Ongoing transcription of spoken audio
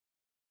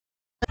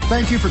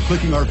Thank you for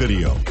clicking our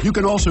video. You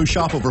can also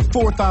shop over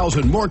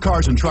 4,000 more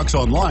cars and trucks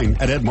online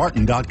at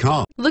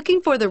edmartin.com. Looking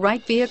for the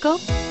right vehicle?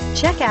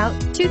 Check out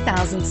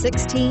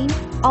 2016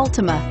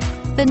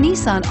 Altima. The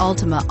Nissan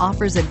Altima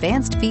offers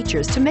advanced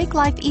features to make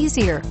life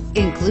easier,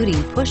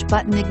 including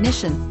push-button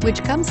ignition,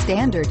 which comes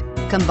standard.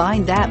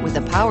 Combine that with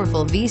a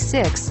powerful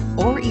V6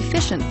 or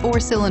efficient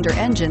 4-cylinder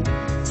engine,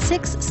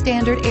 6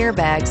 standard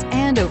airbags,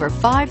 and over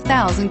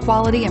 5,000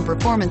 quality and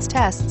performance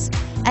tests,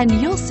 and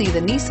you'll see the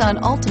Nissan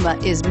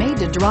Altima is made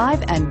to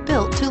drive and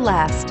built to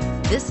last.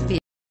 This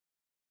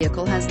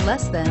vehicle has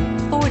less than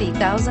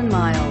 40,000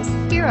 miles.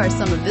 Here are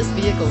some of this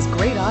vehicle's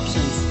great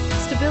options: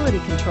 stability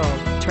control,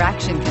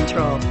 traction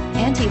control,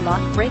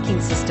 anti-lock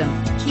braking system,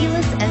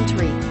 keyless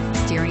entry,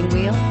 steering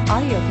wheel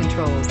audio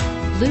controls,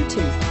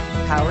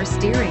 Bluetooth, power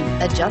steering,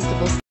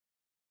 adjustable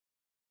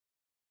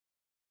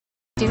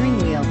steering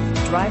wheel,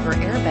 driver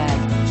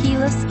airbag,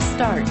 keyless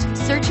start.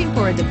 Searching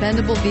for a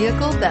dependable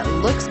vehicle that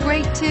looks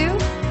great too?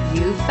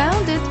 You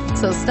found it,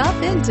 so stop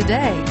in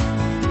today.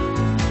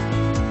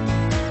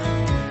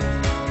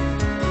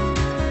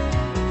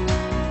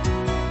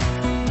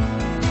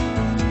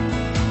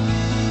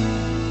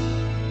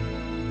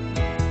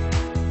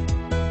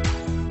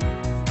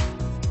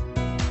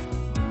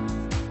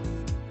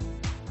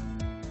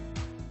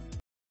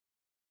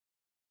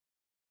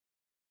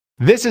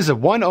 This is a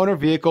one-owner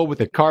vehicle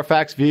with a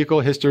Carfax Vehicle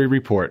History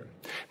Report.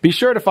 Be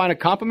sure to find a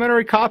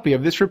complimentary copy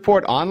of this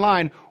report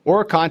online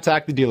or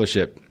contact the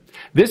dealership.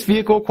 This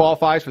vehicle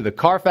qualifies for the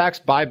Carfax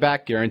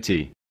Buyback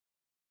Guarantee.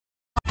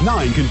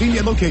 9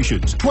 convenient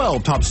locations,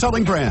 12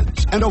 top-selling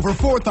brands, and over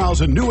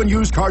 4,000 new and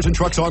used cars and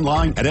trucks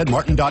online at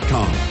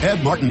edmartin.com.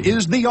 Ed Martin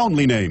is the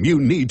only name you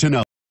need to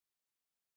know.